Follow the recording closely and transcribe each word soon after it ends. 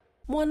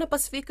Moana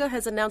Pacifica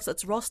has announced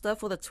its roster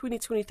for the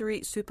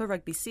 2023 Super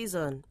Rugby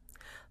season.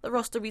 The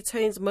roster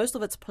retains most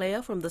of its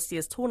players from this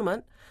year's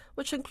tournament,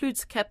 which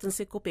includes captain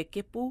Sekope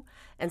Kepu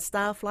and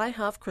star fly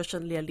half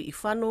Christian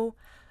Leali'ifano.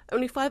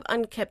 Only 5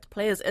 uncapped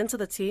players enter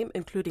the team,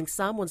 including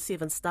Samoan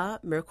 7-star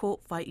Miracle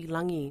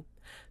Fai'ilangi.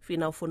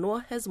 Finau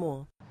Fonua has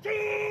more.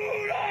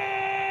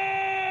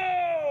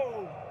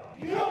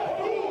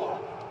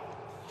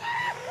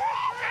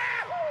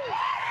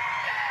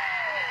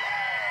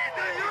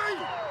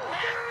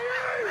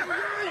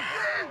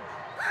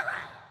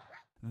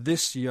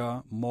 This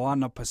year,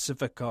 Moana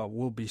Pacifica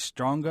will be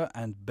stronger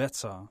and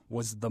better,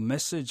 was the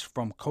message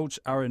from Coach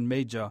Aaron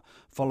Major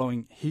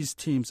following his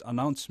team's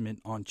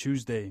announcement on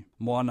Tuesday.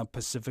 Moana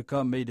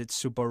Pacifica made its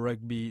Super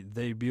Rugby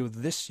debut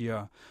this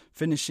year,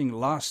 finishing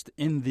last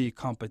in the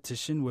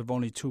competition with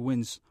only 2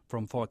 wins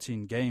from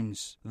 14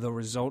 games. The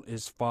result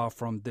is far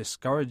from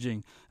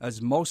discouraging,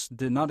 as most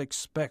did not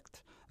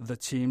expect the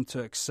team to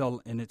excel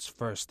in its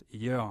first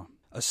year.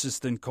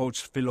 Assistant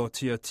coach Philo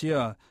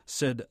Tiatia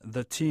said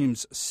the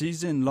team's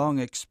season-long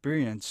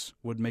experience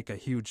would make a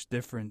huge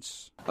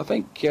difference. I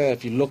think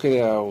if you look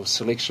at our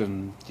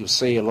selection, you'll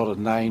see a lot of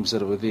names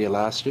that were there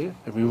last year.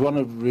 And we want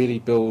to really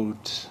build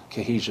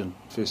cohesion,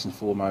 first and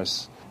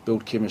foremost,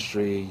 build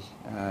chemistry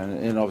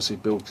and obviously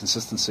build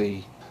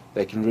consistency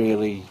that can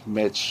really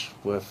match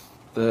with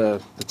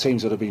the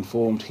teams that have been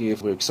formed here.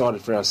 We're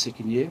excited for our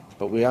second year,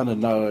 but we're under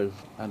no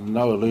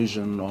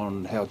illusion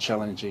on how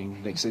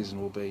challenging next season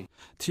will be.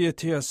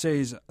 Tia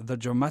says the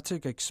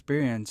dramatic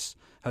experience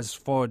has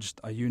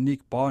forged a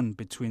unique bond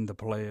between the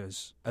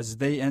players as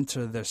they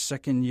enter their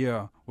second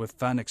year with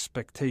fan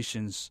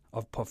expectations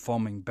of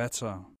performing better.